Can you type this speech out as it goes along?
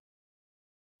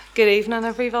Good evening,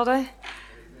 everybody.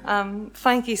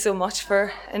 Thank you so much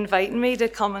for inviting me to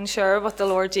come and share what the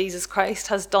Lord Jesus Christ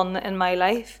has done in my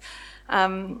life.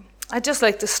 I'd just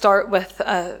like to start with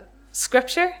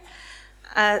scripture.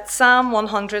 Psalm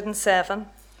 107.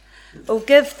 Oh,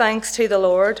 give thanks to the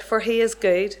Lord, for he is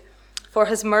good, for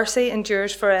his mercy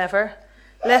endures forever.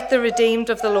 Let the redeemed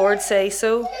of the Lord say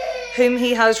so, whom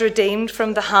he has redeemed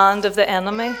from the hand of the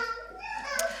enemy.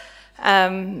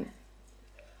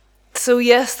 So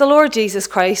yes, the Lord Jesus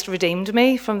Christ redeemed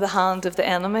me from the hand of the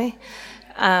enemy.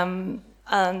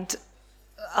 And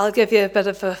I'll give you a bit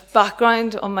of a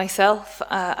background on myself.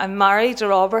 I'm married to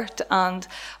Robert, and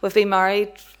we've been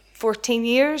married 14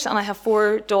 years, and I have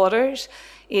 4 daughters,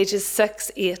 ages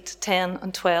 6, 8, 10,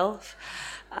 and 12.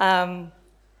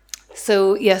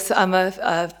 So yes, I'm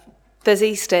a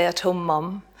busy stay-at-home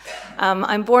mum.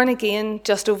 I'm born again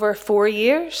just over 4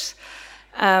 years.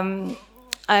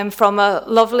 I'm from a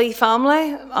lovely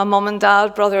family, a mum and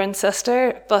dad, brother and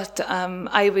sister, but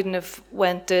I wouldn't have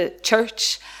went to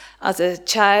church as a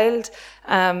child.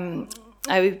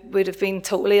 I would have been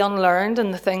totally unlearned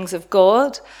in the things of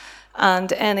God,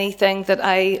 and anything that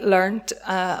I learnt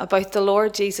about the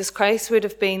Lord Jesus Christ would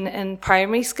have been in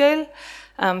primary school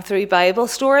through Bible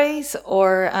stories,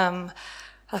 or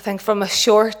I think from a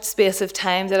short space of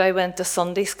time that I went to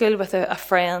Sunday school with a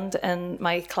friend in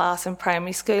my class in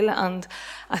primary school, and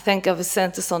I think I was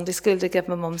sent to Sunday school to give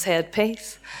my mum's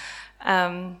headpiece.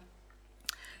 So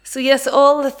yes,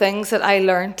 all the things that I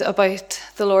learnt about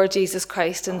the Lord Jesus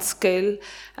Christ in school,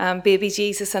 baby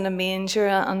Jesus in a manger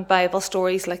and Bible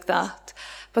stories like that.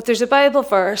 But there's a Bible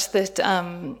verse that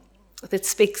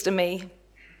speaks to me,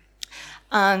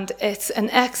 and it's in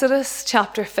Exodus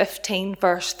chapter 15,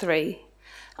 verse 3.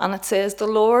 And it says, "The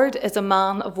Lord is a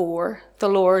man of war. The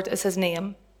Lord is his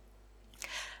name.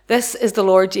 This is the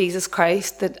Lord Jesus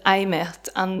Christ that I met,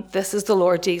 and this is the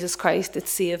Lord Jesus Christ that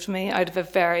saved me out of a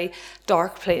very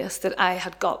dark place that I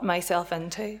had got myself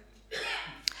into."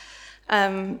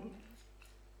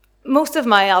 Most of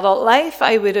my adult life,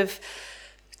 I would have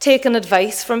taken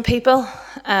advice from people.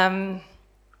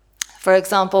 For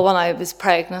example, when I was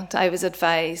pregnant, I was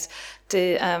advised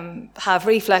to have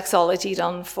reflexology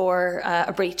done for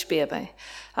a breech baby.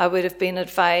 I would have been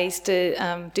advised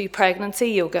to do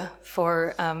pregnancy yoga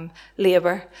for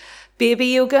labour, baby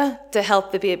yoga to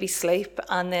help the baby sleep,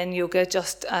 and then yoga,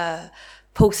 just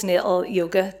postnatal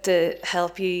yoga to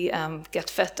help you get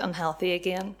fit and healthy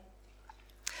again.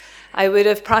 I would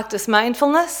have practiced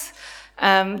mindfulness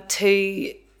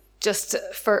to just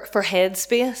for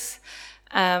headspace.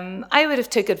 I would have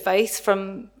took advice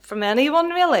from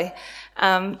anyone really,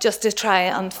 just to try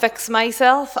and fix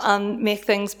myself and make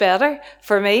things better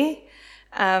for me.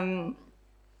 When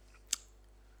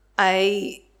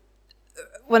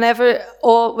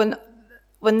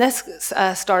this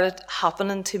started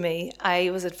happening to me, I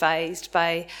was advised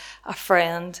by a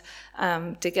friend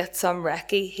to get some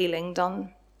Reiki healing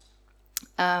done.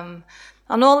 And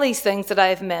all these things that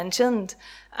I've mentioned,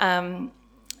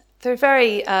 they're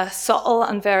very subtle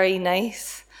and very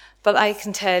nice, but I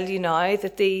can tell you now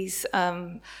that these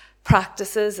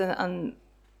practices and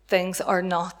things are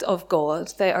not of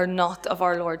God. They are not of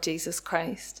our Lord Jesus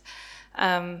Christ.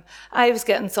 I was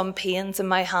getting some pains in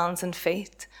my hands and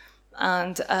feet,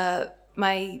 and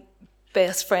my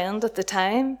best friend at the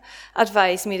time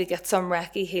advised me to get some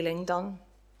Reiki healing done.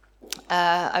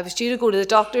 I was due to go to the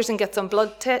doctors and get some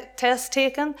blood tests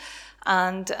taken,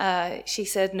 and she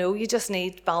said, "No, you just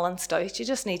need balanced out. You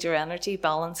just need your energy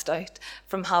balanced out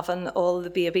from having all the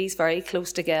babies very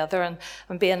close together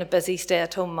and being a busy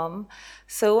stay-at-home mum."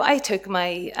 So I took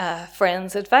my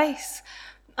friend's advice,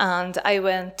 and I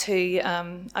went to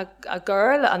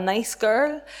a nice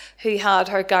girl who had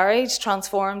her garage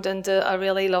transformed into a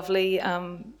really lovely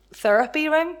therapy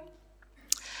room.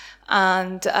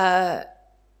 And I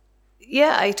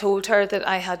told her that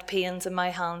I had pains in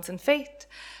my hands and feet.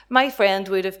 My friend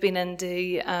would have been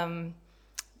into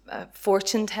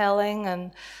fortune telling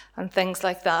and things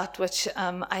like that, which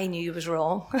I knew was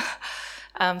wrong.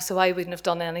 So I wouldn't have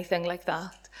done anything like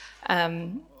that.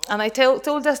 And I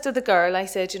told this to the girl. I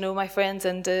said, my friend's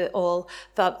into all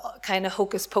that kind of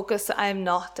hocus pocus. I'm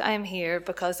not. I'm here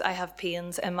because I have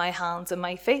pains in my hands and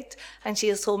my feet. And she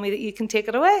has told me that you can take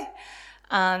it away.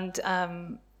 And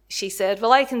she said,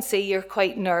 "Well, I can see you're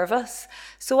quite nervous.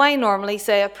 So I normally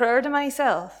say a prayer to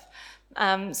myself.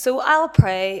 So I'll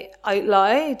pray out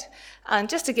loud, and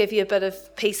just to give you a bit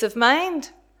of peace of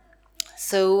mind."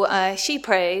 So she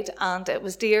prayed, and it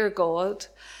was, "Dear God,"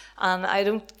 and I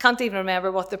can't even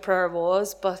remember what the prayer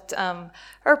was, but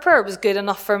her prayer was good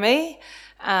enough for me.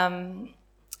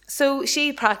 So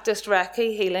she practiced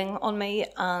Reiki healing on me,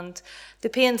 and the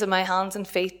pains in my hands and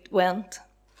feet went.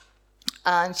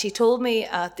 And she told me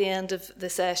at the end of the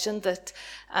session that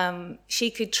she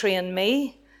could train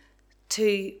me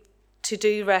to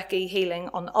do Reiki healing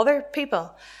on other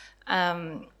people.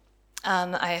 And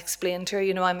I explained to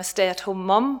her, I'm a stay-at-home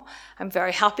mum. I'm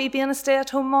very happy being a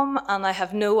stay-at-home mum, and I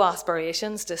have no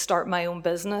aspirations to start my own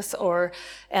business or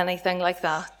anything like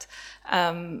that.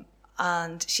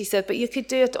 And she said, but you could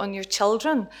do it on your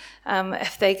children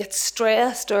if they get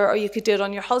stressed, or you could do it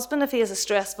on your husband if he has a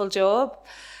stressful job.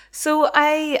 So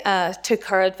I took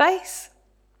her advice,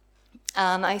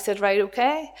 and I said, right,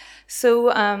 okay. So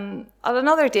at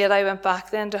another date, I went back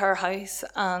then to her house,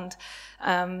 and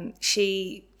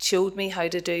she showed me how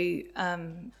to do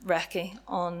Reiki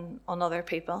on other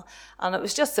people. And it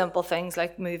was just simple things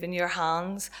like moving your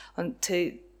hands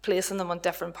to placing them on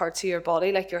different parts of your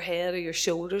body, like your head or your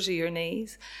shoulders or your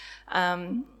knees.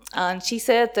 And she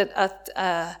said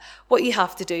that what you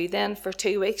have to do then for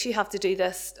 2 weeks, you have to do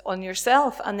this on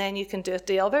yourself, and then you can do it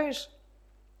to others.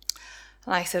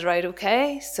 And I said, right,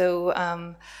 okay. So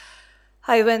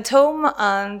I went home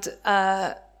and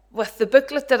with the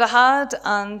booklet that I had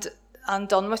and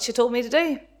done what she told me to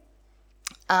do.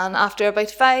 And after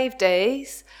about 5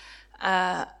 days,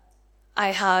 I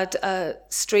had a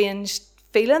strange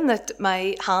feeling that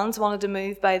my hands wanted to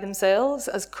move by themselves,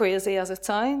 as crazy as it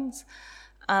sounds.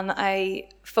 And I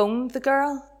phoned the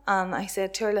girl and I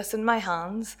said to her, listen, my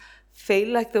hands feel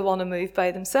like they want to move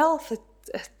by themselves.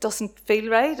 It doesn't feel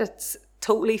right. It's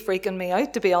totally freaking me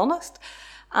out, to be honest.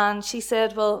 And she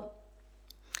said, well,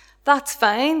 that's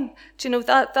fine. Do you know,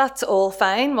 that's all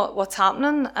fine, what's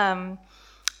happening.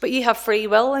 But you have free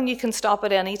will and you can stop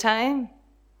at any time.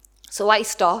 So I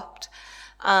stopped,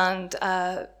 and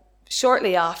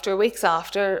shortly after, weeks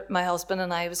after, my husband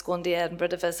and I was going to Edinburgh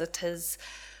to visit his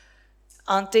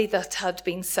auntie that had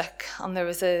been sick, and there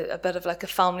was a bit of like a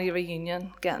family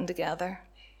reunion getting together.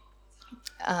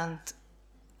 And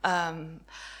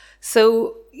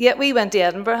so we went to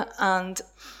Edinburgh, and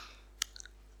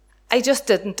I just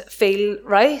didn't feel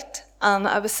right. And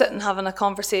I was sitting having a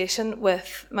conversation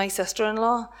with my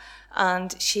sister-in-law,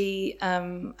 and she,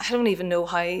 I don't even know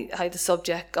how the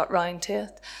subject got round to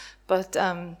it, but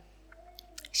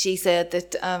she said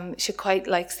that she quite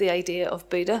likes the idea of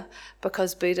Buddha,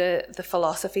 because Buddha, the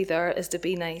philosophy there is to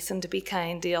be nice and to be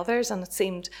kind to others, and it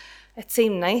seemed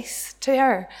nice to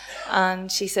her.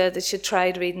 And she said that she'd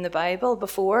tried reading the Bible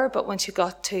before, but when she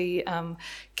got to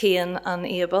Cain and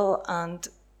Abel and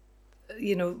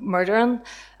murdering,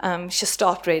 she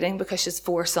stopped reading because she has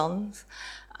 4 sons.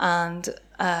 And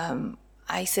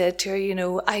I said to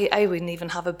her, I wouldn't even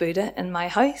have a Buddha in my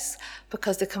house,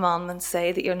 because the commandments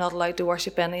say that you're not allowed to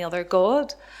worship any other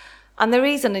god. And the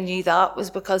reason I knew that was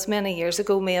because many years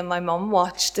ago, me and my mum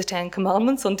watched the 10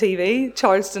 Commandments on TV,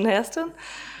 Charleston Heston.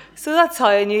 So that's how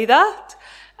I knew that.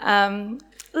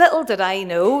 Little did I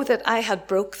know that I had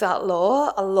broke that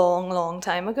law a long, long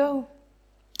time ago.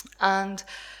 And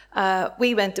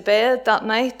we went to bed that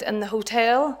night in the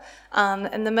hotel, and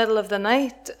in the middle of the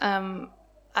night,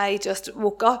 I just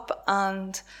woke up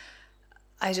and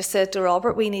I just said to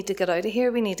Robert, we need to get out of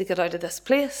here. We need to get out of this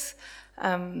place.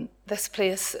 This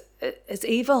place is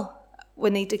evil. We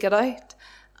need to get out.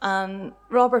 And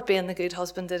Robert, being the good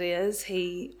husband that he is,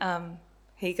 he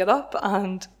got up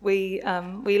and we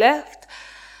left.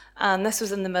 And this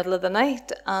was in the middle of the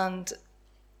night, and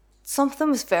something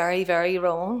was very, very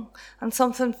wrong. And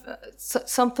something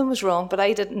was wrong, but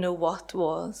I didn't know what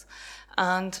was.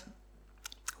 And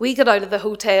we got out of the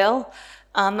hotel,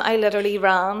 and I literally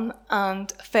ran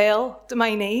and fell to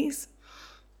my knees,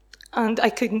 and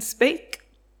I couldn't speak.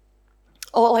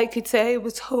 All I could say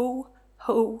was ho,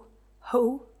 ho,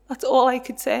 ho. That's all I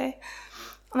could say.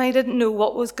 And I didn't know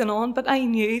what was going on, but I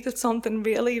knew that something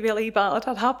really, really bad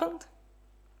had happened.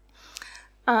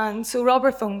 And so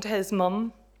Robert phoned his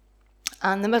mum,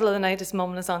 and in the middle of the night his mum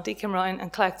and his auntie came round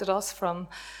and collected us from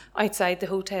outside the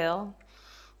hotel.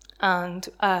 And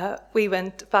we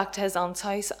went back to his aunt's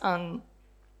house, and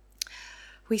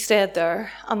we stayed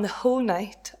there. And the whole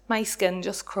night, my skin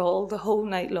just crawled the whole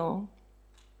night long.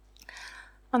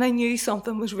 And I knew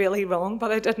something was really wrong,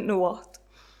 but I didn't know what.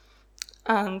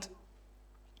 And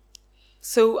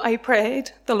so I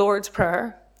prayed the Lord's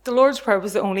Prayer. The Lord's Prayer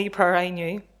was the only prayer I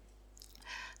knew.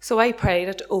 So I prayed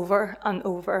it over and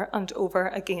over and over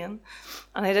again.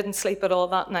 And I didn't sleep at all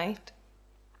that night.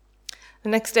 The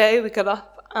next day we got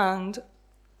up, and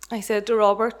I said to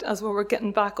Robert, as we were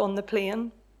getting back on the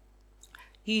plane,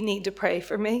 you need to pray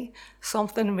for me.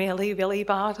 Something really, really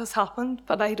bad has happened,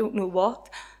 but I don't know what.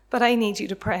 But I need you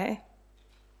to pray.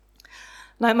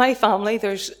 Now, my family,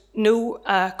 there's no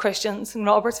Christians. In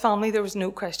Robert's family, there was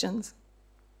no Christians.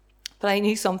 But I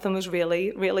knew something was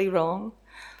really, really wrong.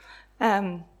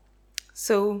 And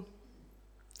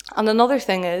another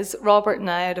thing is, Robert and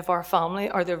I, out of our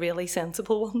family, are the really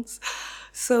sensible ones.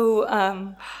 So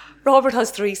Robert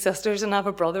has 3 sisters, and I have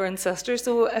a brother and sister.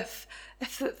 So if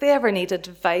they ever needed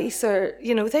advice, or,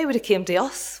 they would have came to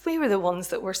us. We were the ones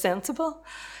that were sensible.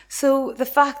 So the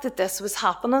fact that this was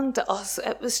happening to us,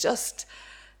 it was just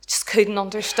couldn't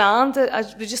understand.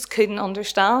 We just couldn't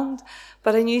understand.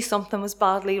 But I knew something was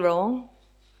badly wrong.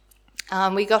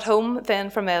 We got home then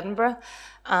from Edinburgh,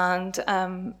 and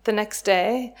the next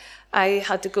day I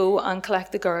had to go and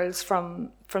collect the girls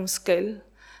from school.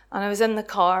 And I was in the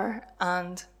car,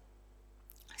 and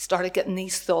I started getting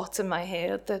these thoughts in my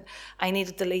head that I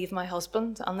needed to leave my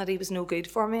husband and that he was no good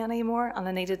for me anymore, and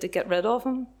I needed to get rid of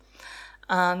him.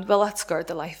 And, well, that scared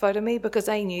the life out of me, because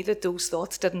I knew that those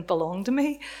thoughts didn't belong to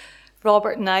me.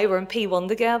 Robert and I were in P1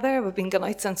 together. We've been going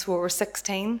out since we were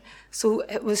 16. So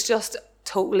it was just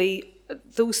totally,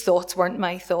 those thoughts weren't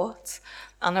my thoughts.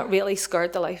 And it really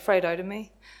scared the life right out of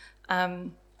me.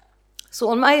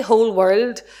 So in my whole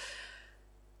world,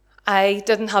 I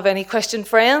didn't have any Christian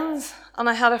friends. And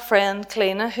I had a friend,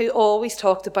 Clena, who always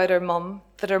talked about her mum,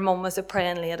 that her mum was a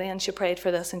praying lady, and she prayed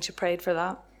for this and she prayed for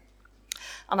that.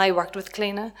 And I worked with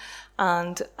Clena,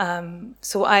 and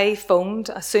so I phoned.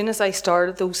 As soon as I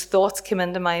started, those thoughts came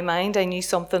into my mind. I knew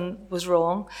something was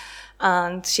wrong,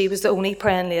 and she was the only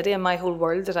praying lady in my whole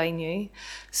world that I knew.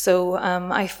 So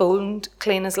I phoned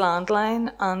Clena's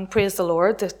landline, and praise the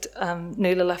Lord that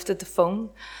Nuala lifted the phone.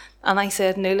 And I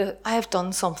said, Nuala, I have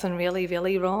done something really,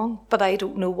 really wrong, but I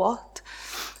don't know what.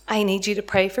 I need you to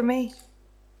pray for me.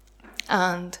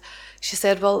 And she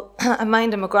said, well, I'm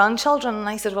minding my grandchildren. And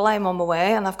I said, well, I'm on my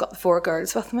way, and I've got the 4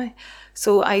 girls with me.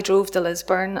 So I drove to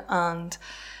Lisburn and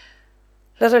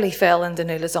literally fell into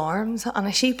Nuala's arms. And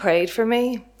as she prayed for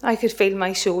me, I could feel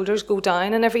my shoulders go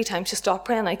down. And every time she stopped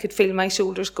praying, I could feel my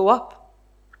shoulders go up.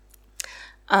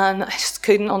 And I just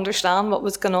couldn't understand what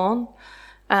was going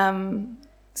on.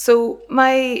 So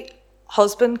my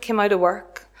husband came out of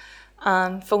work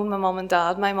and phoned my mum and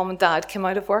dad. My mum and dad came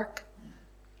out of work.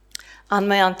 And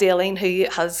my Aunt Aileen, who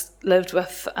has lived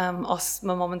with us,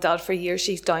 my mum and dad, for years,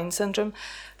 she's Down syndrome,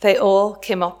 they all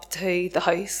came up to the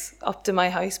house, up to my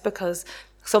house, because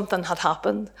something had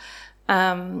happened.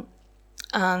 And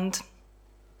I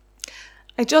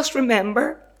just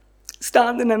remember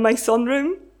standing in my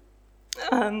sunroom,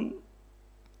 and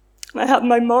I had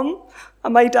my mum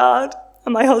and my dad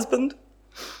and my husband.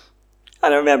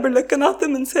 And I remember looking at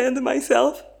them and saying to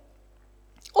myself,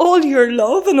 all your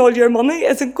love and all your money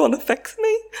isn't going to fix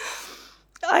me.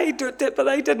 I did it, but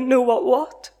I didn't know what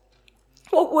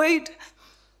would.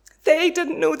 They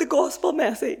didn't know the gospel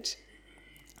message.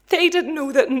 They didn't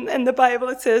know that in the Bible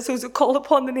it says, those who call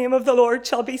upon the name of the Lord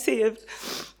shall be saved.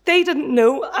 They didn't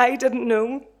know, I didn't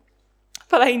know.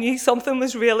 But I knew something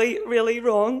was really, really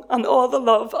wrong, and all the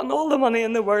love and all the money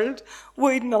in the world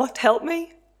would not help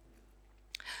me.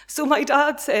 So my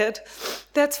dad said,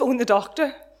 let's phone the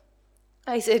doctor.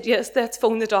 I said, yes, let's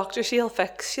phone the doctor. She'll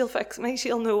fix me.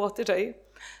 She'll know what to do.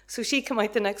 So she came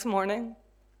out the next morning,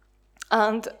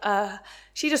 and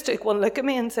she just took one look at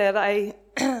me and said, I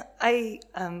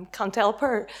can't help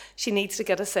her. She needs to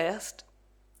get assessed.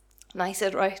 And I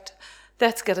said, right,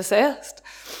 let's get assessed.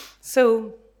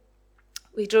 So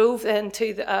we drove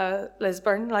into the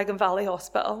Lisburn, Lagan Valley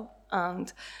Hospital,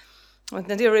 and went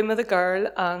into a room with a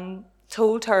girl and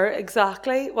told her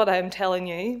exactly what I'm telling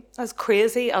you, as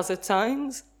crazy as it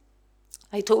sounds.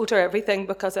 I told her everything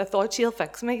because I thought she'll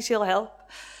fix me, she'll help.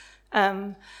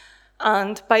 And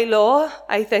by law,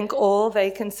 I think all they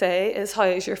can say is, how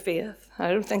is your faith?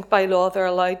 I don't think by law they're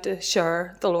allowed to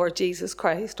share the Lord Jesus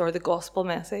Christ or the gospel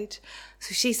message.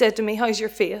 So she said to me, how's your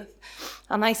faith?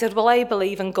 And I said, well, I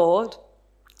believe in God,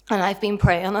 and I've been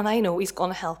praying, and I know he's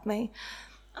going to help me.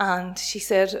 And she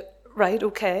said, right,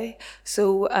 okay.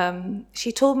 So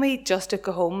she told me just to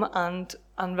go home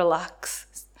and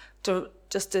relax,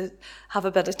 just to have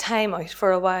a bit of time out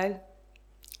for a while.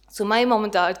 So my mum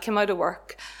and dad came out of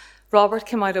work. Robert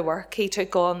came out of work. He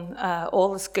took on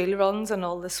all the school runs and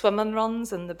all the swimming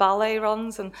runs and the ballet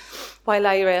runs, and while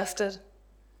I rested.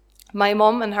 My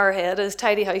mum, in her head, is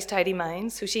tidy house, tidy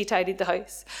mind, so she tidied the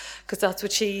house because that's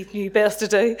what she knew best to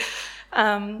do.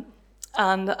 And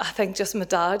I think just my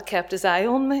dad kept his eye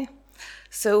on me.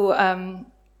 So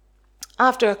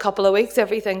after a couple of weeks,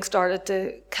 everything started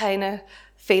to kind of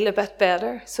feel a bit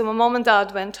better. So my mum and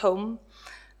dad went home,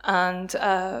 and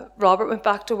Robert went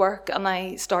back to work, and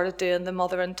I started doing the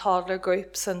mother and toddler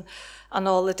groups and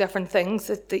all the different things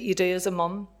that you do as a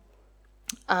mum.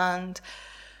 And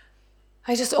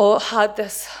I just had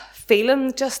this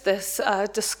feeling, just this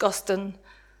disgusting,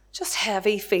 just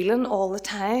heavy feeling all the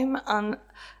time, and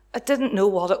I didn't know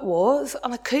what it was,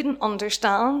 and I couldn't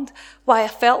understand why I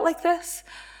felt like this.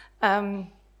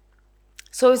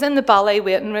 So I was in the ballet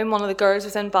waiting room. One of the girls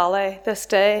was in ballet this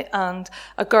day, and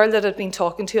a girl that I'd been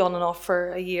talking to on and off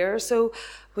for a year or so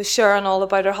was sharing all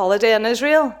about her holiday in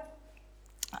Israel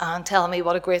and telling me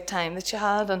what a great time that she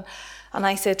had. And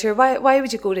I said to her, why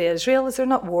would you go to Israel? Is there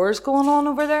not wars going on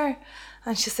over there?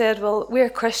 And she said, well, we're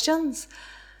Christians.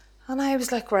 And I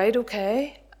was like, right,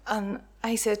 okay. And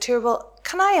I said to her, well,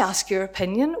 can I ask your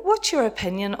opinion? What's your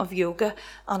opinion of yoga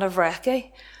and of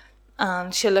Reiki?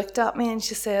 And she looked at me and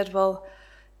she said, well,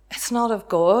 it's not of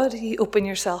God. You open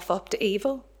yourself up to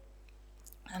evil.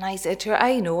 And I said to her,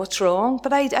 I know it's wrong,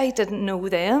 but I didn't know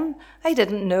then. I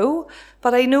didn't know,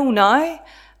 but I know now.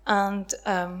 And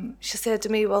she said to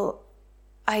me, well,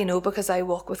 I know because I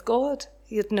walk with God.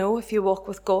 You'd know if you walk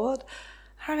with God.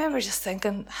 I remember just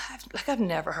thinking, I've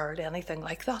never heard anything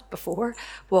like that before,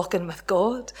 walking with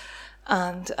God.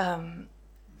 And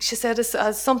she said,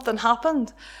 has something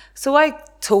happened? So I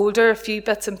told her a few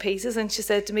bits and pieces, and she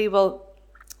said to me, well,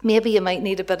 maybe you might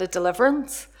need a bit of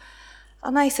deliverance.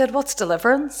 And I said, what's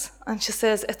deliverance? And she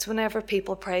says, it's whenever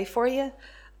people pray for you.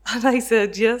 And I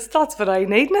said, yes, that's what I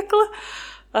need, Nicola.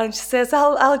 And she says,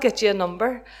 I'll get you a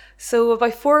number. So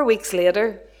about 4 weeks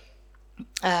later,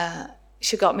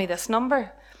 she got me this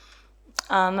number.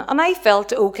 And I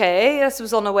felt okay. This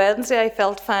was on a Wednesday. I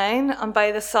felt fine. And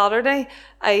by the Saturday,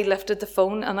 I lifted the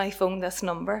phone and I phoned this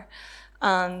number.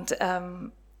 And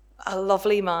a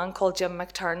lovely man called Jim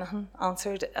McTurnahan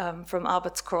answered from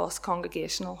Abbott's Cross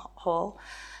Congregational Hall.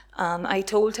 And I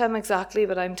told him exactly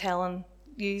what I'm telling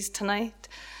you tonight.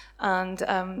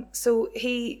 And so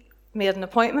he made an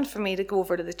appointment for me to go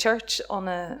over to the church on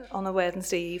a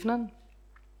Wednesday evening.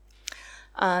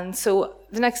 And so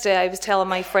the next day I was telling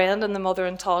my friend and the mother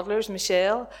and toddlers,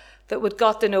 Michelle, that we'd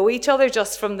got to know each other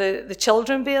just from the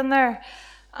children being there.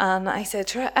 And I said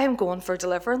to her, I'm going for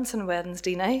deliverance on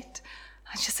Wednesday night.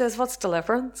 And she says, what's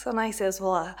deliverance? And I says,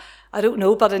 well, I don't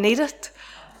know, but I need it.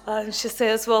 And she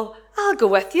says, well, I'll go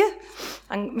with you.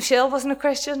 And Michelle wasn't a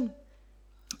Christian.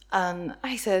 And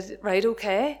I said, right,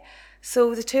 okay.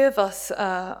 So the two of us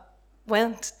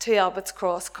went to Abbott's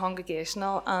Cross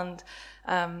Congregational, and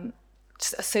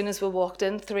as soon as we walked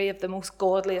in, 3 of the most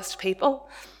godliest people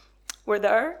were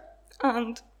there.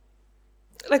 And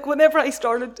like whenever I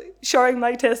started sharing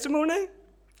my testimony,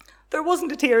 there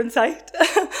wasn't a tear in sight.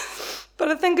 But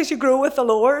I think as you grow with the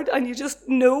Lord and you just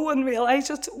know and realise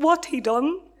just what he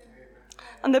done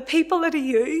and the people that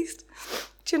he used,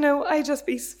 do you know, I just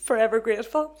be forever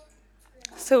grateful.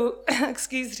 So,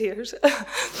 excuse the tears.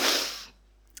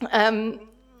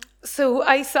 So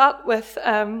I sat with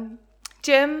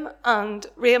Jim and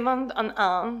Raymond and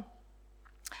Anne.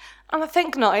 And I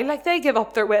think now, like, they give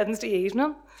up their Wednesday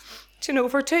evening, do you know,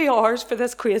 for 2 hours for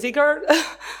this crazy girl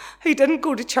who didn't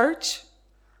go to church.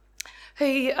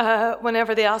 Who,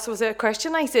 whenever they asked was I a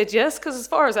Christian, I said yes, because as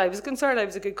far as I was concerned, I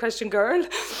was a good Christian girl.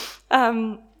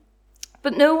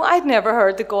 But no, I'd never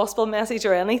heard the gospel message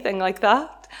or anything like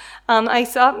that. And I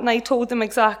sat and I told them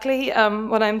exactly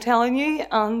what I'm telling you.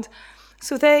 And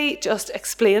so they just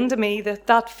explained to me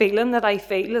that feeling that I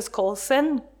feel is called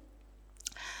sin.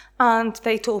 And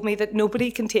they told me that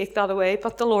nobody can take that away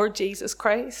but the Lord Jesus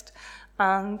Christ.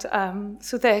 And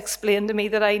so they explained to me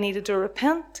that I needed to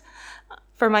repent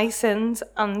for my sins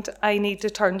and I need to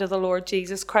turn to the Lord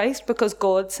Jesus Christ because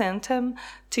God sent him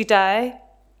to die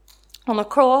on a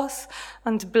cross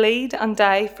and to bleed and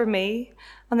die for me,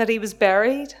 and that he was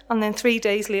buried, and then 3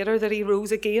 days later that he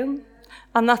rose again.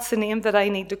 And that's the name that I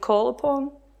need to call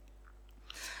upon.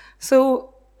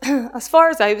 So as far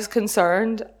as I was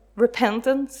concerned,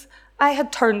 repentance, I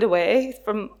had turned away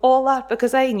from all that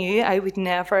because I knew I would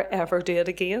never, ever do it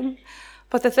again.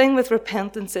 But the thing with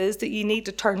repentance is that you need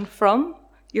to turn from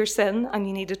your sin and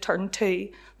you need to turn to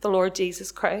the Lord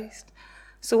Jesus Christ.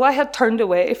 So I had turned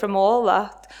away from all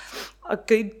that a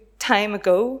good time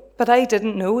ago, but I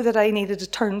didn't know that I needed to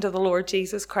turn to the Lord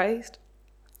Jesus Christ.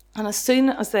 And as soon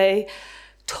as they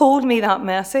told me that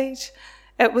message,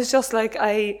 it was just like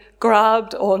I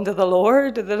grabbed onto the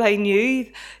Lord, that I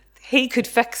knew he could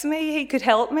fix me, he could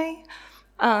help me.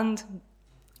 And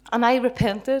I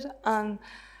repented, and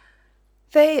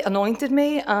they anointed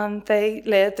me, and they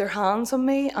laid their hands on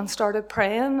me and started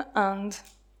praying. And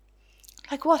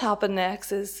like what happened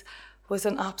next was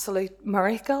an absolute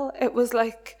miracle. It was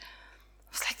like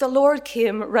It was like the Lord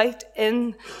came right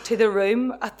into the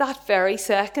room at that very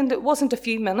second. It wasn't a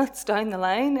few minutes down the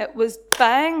line. It was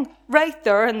bang, right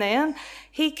there and then.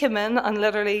 He came in and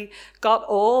literally got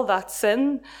all that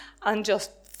sin and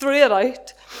just threw it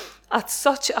out at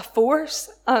such a force.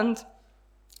 And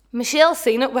Michelle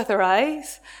seen it with her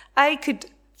eyes. I could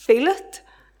feel it,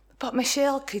 but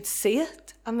Michelle could see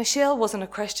it. And Michelle wasn't a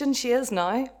Christian. She is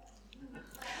now.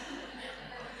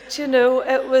 Do you know,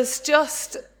 it was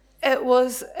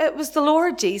the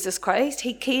Lord Jesus Christ.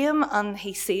 He came and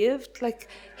he saved. Like,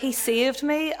 he saved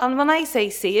me. And when I say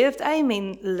saved, I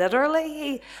mean literally.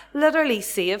 He literally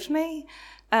saved me.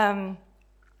 And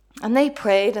they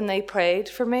prayed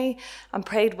for me and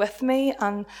prayed with me.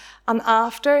 And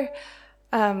after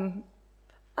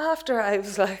I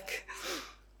was like,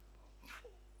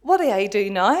 what do I do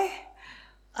now?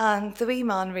 And the wee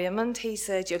man Raymond, he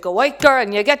said, you go out there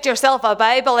and you get yourself a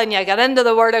Bible and you get into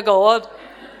the Word of God.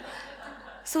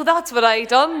 So that's what I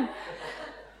done.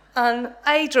 And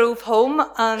I drove home,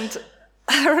 and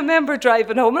I remember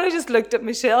driving home and I just looked at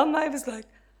Michelle and I was like,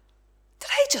 did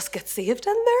I just get saved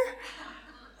in there?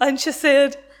 And she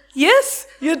said, yes,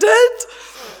 you did.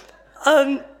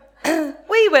 And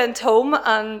we went home,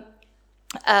 and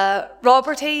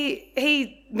Robert,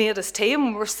 he made his tea and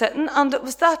we were sitting, and it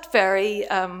was that very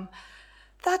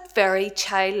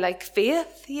childlike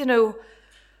faith, you know.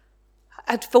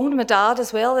 I'd phoned my dad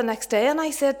as well the next day, and I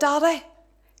said, Daddy,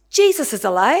 Jesus is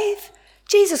alive.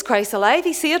 Jesus Christ alive.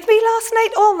 He saved me last night.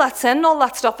 All that sin, all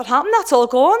that stuff that happened, that's all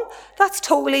gone. That's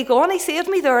totally gone. He saved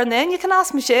me there and then. You can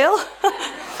ask Michelle.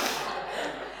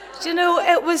 You know,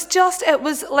 it was just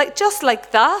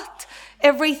like that.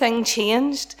 Everything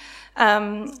changed.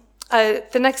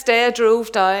 The next day I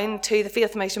drove down to the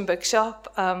Faith Mission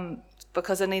bookshop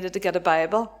because I needed to get a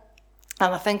Bible.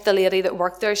 And I think the lady that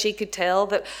worked there, she could tell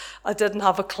that I didn't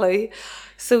have a clue.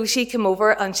 So she came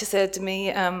over and she said to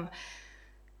me,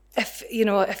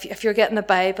 if you're getting a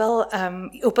Bible,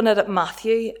 open it at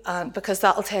Matthew, because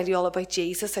that'll tell you all about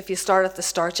Jesus. If you start at the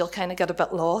start, you'll kind of get a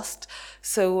bit lost.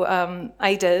 So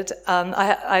I did, and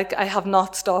I have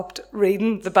not stopped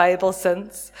reading the Bible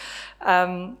since.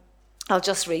 I'll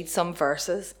just read some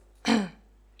verses.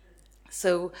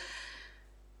 So,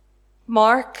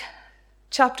 Mark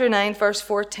chapter 9, verse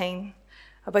 14,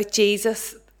 about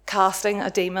Jesus casting a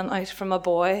demon out from a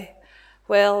boy.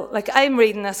 Well, like, I'm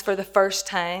reading this for the first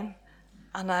time,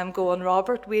 and I'm going,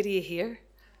 Robert, where do you hear?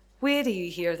 Where do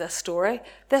you hear this story?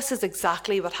 This is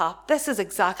exactly what happened. This is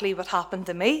exactly what happened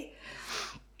to me.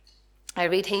 I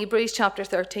read Hebrews chapter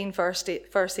 13, verse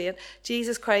 8.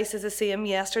 Jesus Christ is the same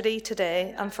yesterday,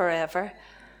 today, and forever.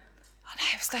 And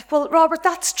I was like, well, Robert,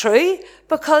 that's true,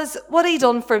 because what he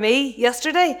done for me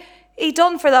yesterday, he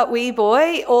done for that wee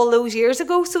boy all those years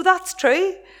ago, so that's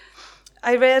true.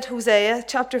 I read Hosea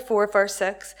chapter 4, verse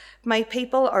 6. My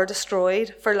people are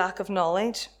destroyed for lack of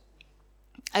knowledge.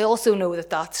 I also know that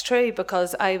that's true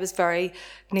because I was very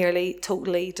nearly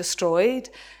totally destroyed.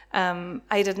 I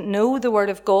didn't know the Word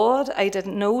of God. I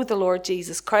didn't know the Lord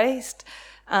Jesus Christ.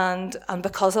 And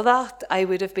because of that, I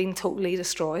would have been totally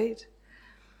destroyed.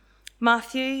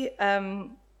 Matthew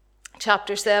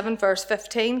chapter 7, verse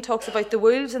 15 talks about the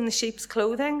wolves in the sheep's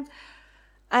clothing.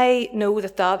 I know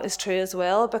that that is true as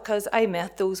well because I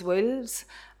met those wolves.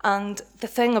 And the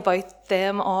thing about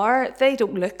them they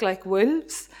don't look like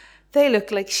wolves. They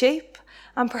look like sheep.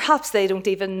 And perhaps they don't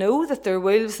even know that they're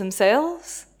wolves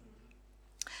themselves.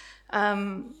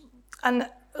 And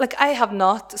I have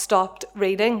not stopped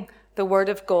reading the Word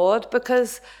of God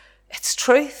because it's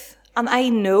truth. And I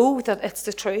know that it's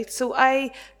the truth. So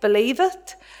I believe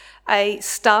it. I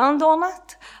stand on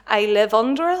it. I live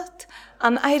under it.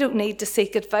 And I don't need to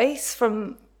seek advice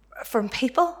from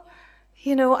people.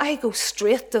 You know, I go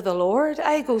straight to the Lord.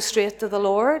 I go straight to the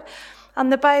Lord.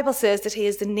 And the Bible says that He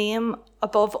is the name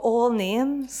above all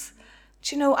names.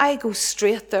 Do you know, I go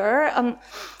straight there. And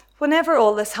whenever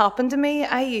all this happened to me,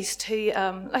 I used to,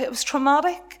 it was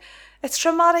traumatic. It's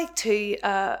traumatic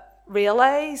to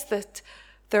realise that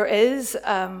there is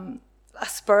a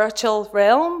spiritual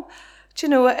realm. Do you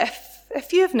know,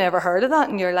 if you've never heard of that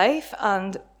in your life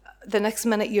and the next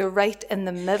minute you're right in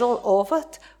the middle of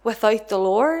it without the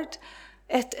Lord,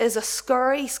 it is a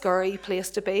scary, scary place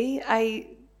to be.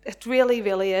 It really,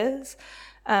 really is.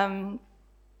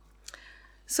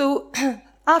 So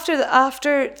after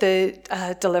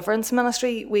the deliverance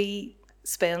ministry, we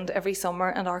spend every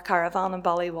summer in our caravan in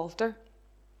Ballywalter,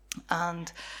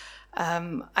 and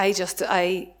I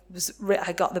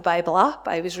got the Bible app.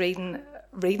 I was reading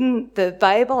the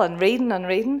Bible and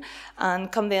reading,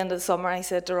 and come the end of the summer, I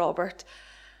said to Robert,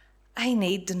 I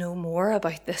need to know more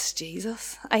about this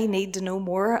Jesus. I need to know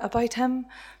more about Him.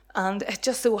 And it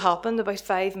just so happened about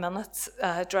 5 minutes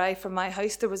drive from my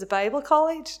house, there was a Bible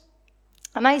college.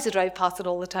 And I used to drive past it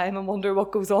all the time and wonder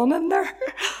what goes on in there.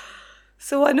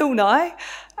 So I know now.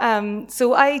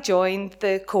 So I joined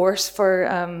the course for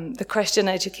the Christian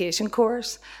education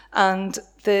course. And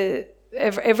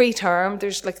every term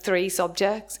there's like 3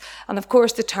 subjects. And of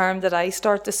course the term that I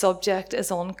start, the subject is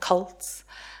on cults.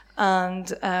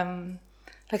 And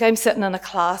like I'm sitting in a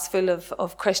class full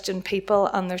of Christian people,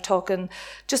 and they're talking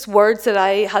just words that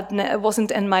it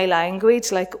wasn't in my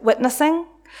language, like witnessing.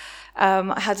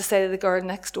 I had to say to the girl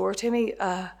next door to me,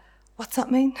 what's that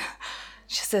mean?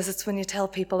 She says, it's when you tell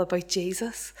people about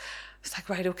Jesus. I was like,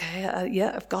 right, okay,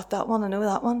 yeah, I've got that one, I know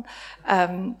that one.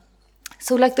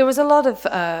 So like there was a lot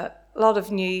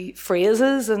of new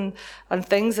phrases and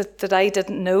things that I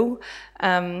didn't know.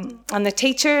 And the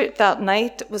teacher that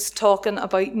night was talking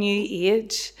about New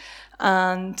Age,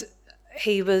 and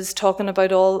he was talking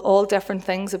about all different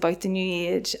things about the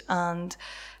New Age. And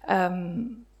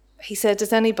he said,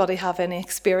 does anybody have any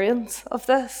experience of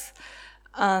this?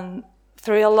 And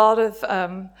through a lot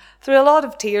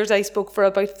of tears, I spoke for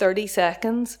about 30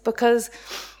 seconds, because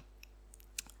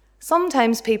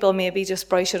sometimes people maybe just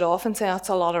brush it off and say, that's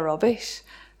a lot of rubbish.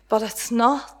 But it's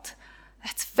not.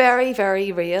 It's very,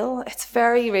 very real. It's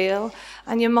very real.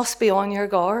 And you must be on your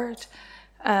guard.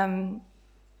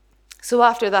 So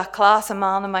after that class, a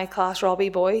man in my class, Robbie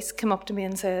Boyce, came up to me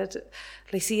and said,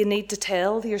 Lisa, you need to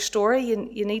tell your story.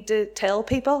 You need to tell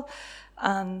people.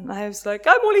 And I was like,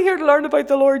 I'm only here to learn about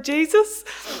the Lord Jesus.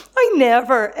 I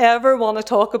never, ever want to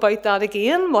talk about that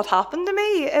again, what happened to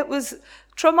me. It was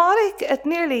traumatic. It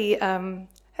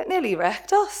nearly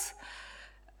wrecked us.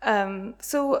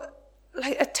 So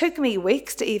like it took me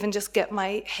weeks to even just get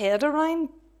my head around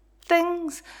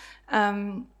things.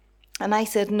 And I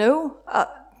said, no.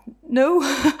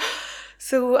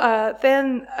 So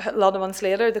then a lot of months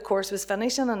later, the course was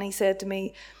finishing, and he said to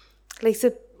me,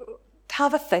 Lisa,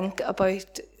 have a think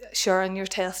about sharing your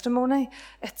testimony.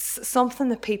 It's something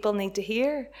that people need to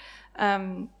hear.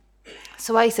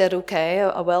 So I said, okay,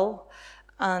 I will.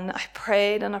 And I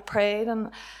prayed and I prayed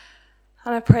and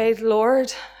I prayed,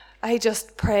 Lord, I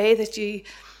just pray that you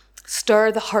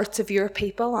stir the hearts of your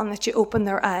people and that you open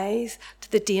their eyes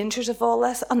to the dangers of all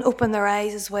this, and open their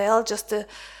eyes as well just to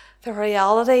the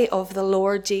reality of the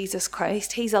Lord Jesus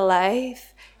Christ. He's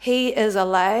alive. He is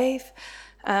alive.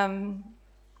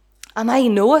 And I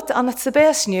know it, and it's the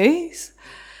best news.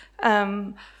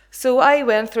 So I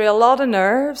went through a lot of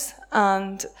nerves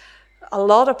and a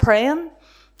lot of praying.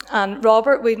 And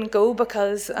Robert wouldn't go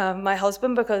because my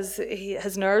husband, because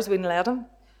his nerves wouldn't let him.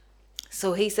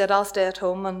 So he said, I'll stay at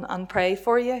home and pray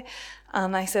for you.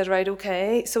 And I said, right,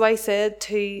 okay. So I said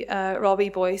to Robbie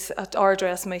Boyce at our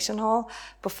Dress Mission Hall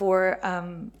before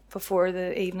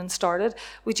the evening started,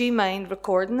 would you mind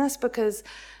recording this? Because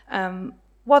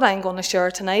what I'm going to share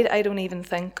tonight, I don't even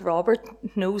think Robert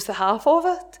knows the half of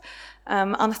it.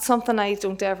 And it's something I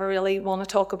don't ever really want to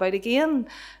talk about again.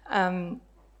 And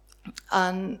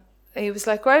he was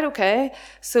like, right, okay.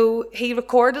 So he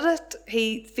recorded it.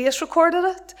 He face recorded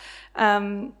it.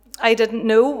 I didn't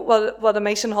know what a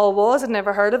mission hall was. I'd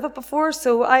never heard of it before.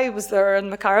 So I was there in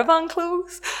my caravan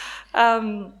clothes.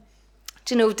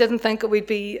 Didn't think it would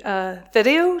be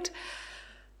videoed.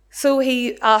 So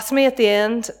he asked me at the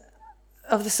end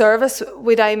of the service,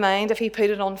 would I mind if he put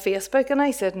it on Facebook? And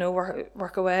I said, no,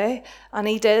 work away. And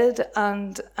he did.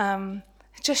 And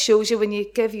it just shows you, when you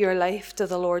give your life to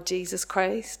the Lord Jesus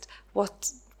Christ,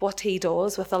 what he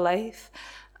does with a life.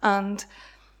 And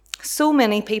so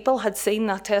many people had seen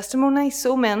that testimony,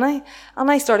 so many.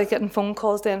 And I started getting phone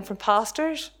calls then from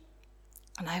pastors,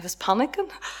 and I was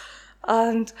panicking.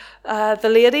 And the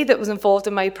lady that was involved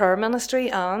in my prayer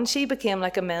ministry, Anne, she became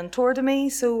like a mentor to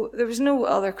me. So there was no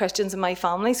other Christians in my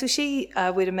family. So she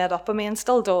would have met up with me, and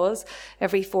still does,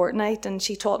 every fortnight. And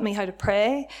she taught me how to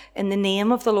pray in the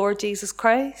name of the Lord Jesus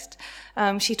Christ.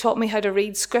 She taught me how to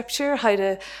read Scripture, how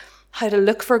to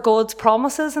look for God's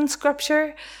promises in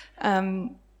Scripture.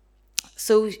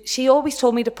 So she always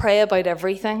told me to pray about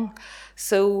everything.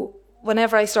 So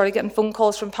whenever I started getting phone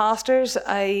calls from pastors,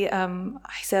 I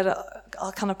said,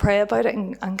 I'll kind of pray about it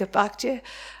and get back to you.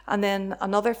 And then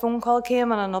another phone call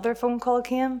came, and another phone call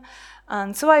came.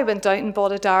 And so I went out and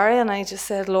bought a diary, and I just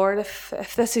said, Lord,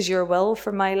 if this is your will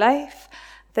for my life,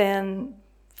 then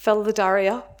fill the diary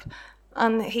up.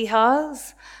 And he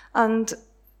has. And,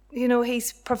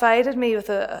 he's provided me with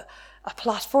a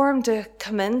platform to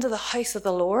come into the house of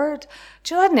the Lord.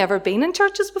 I'd never been in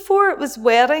churches before. It was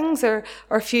weddings or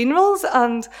funerals.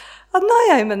 And now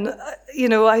I'm in,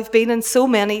 I've been in so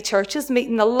many churches,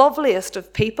 meeting the loveliest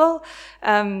of people.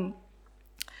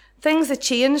 Things that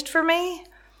changed for me.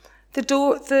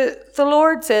 The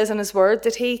Lord says in his word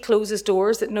that he closes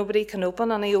doors that nobody can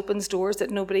open, and he opens doors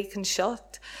that nobody can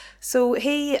shut. So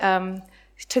he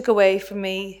took away from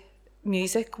me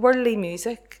music, worldly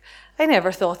music. I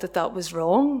never thought that was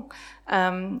wrong.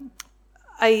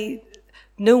 I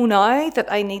know now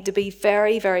that I need to be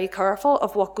very, very careful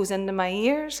of what goes into my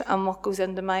ears and what goes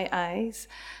into my eyes.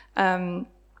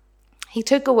 He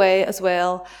took away as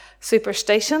well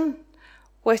superstition,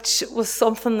 which was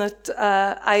something that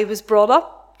I was brought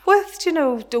up with.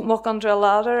 Don't walk under a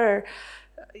ladder,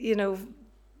 or,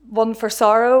 one for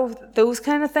sorrow, those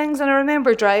kind of things. And I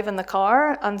remember driving the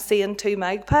car and seeing 2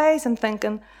 magpies and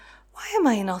thinking, why am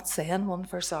I not saying 1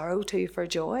 for sorrow, 2 for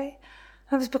joy?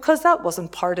 And it was because that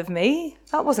wasn't part of me.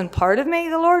 That wasn't part of me.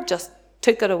 The Lord just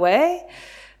took it away.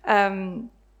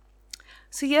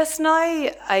 So yes, now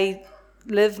I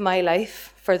live my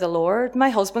life for the Lord.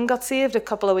 My husband got saved a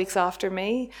couple of weeks after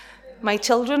me. My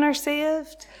children are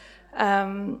saved.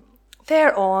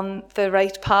 They're on the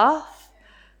right path.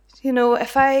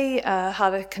 If I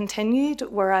had continued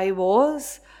where I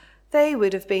was, they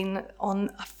would have been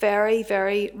on a very,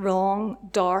 very wrong,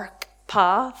 dark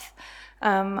path.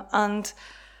 And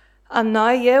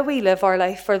now, we live our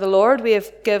life for the Lord. We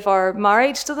give our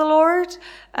marriage to the Lord.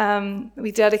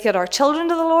 We dedicate our children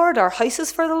to the Lord, our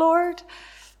houses for the Lord.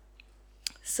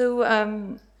 So,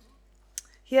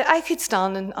 I could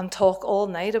stand and talk all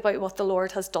night about what the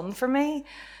Lord has done for me.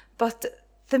 But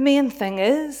the main thing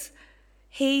is,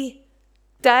 he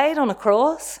died on a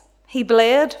cross. He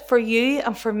bled for you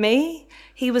and for me.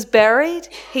 He was buried.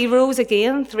 He rose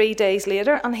again 3 days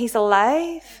later, and he's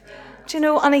alive.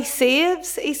 And he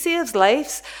saves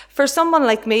lives. For someone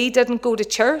like me, didn't go to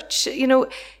church,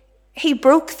 he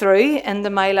broke through into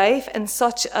my life in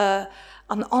such an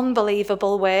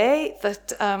unbelievable way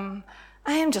that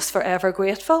I am just forever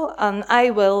grateful, and I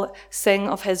will sing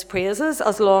of his praises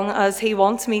as long as he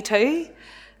wants me to.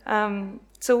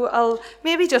 So I'll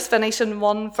maybe just finish in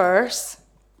one verse.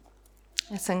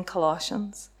 It's in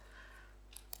Colossians.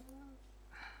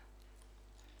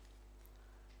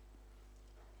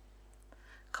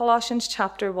 Colossians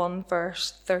chapter 1,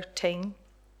 verse 13.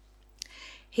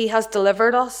 He has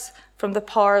delivered us from the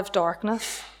power of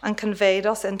darkness and conveyed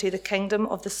us into the kingdom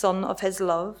of the Son of his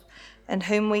love, in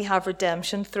whom we have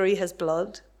redemption through his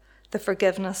blood, the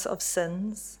forgiveness of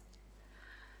sins.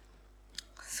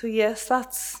 So yes,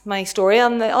 that's my story.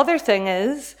 And the other thing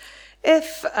is,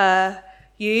 if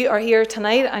you are here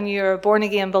tonight and you're a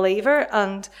born-again believer,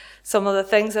 and some of the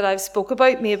things that I've spoke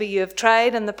about, maybe you have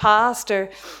tried in the past, or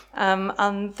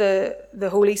and the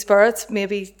Holy Spirit's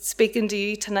maybe speaking to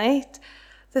you tonight,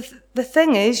 the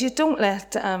thing is, you don't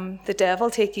let the devil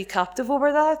take you captive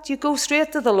over that. You go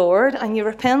straight to the Lord and you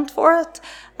repent for it,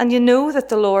 and you know that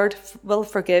the Lord will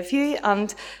forgive you,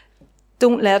 and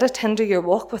don't let it hinder your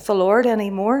walk with the Lord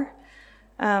anymore.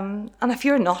 And if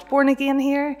you're not born again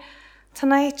here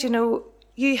tonight,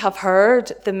 you have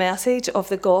heard the message of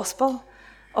the gospel,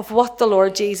 of what the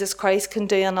Lord Jesus Christ can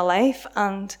do in a life.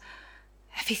 And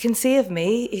if he can save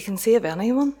me, he can save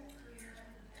anyone.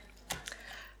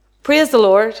 Praise the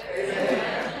Lord.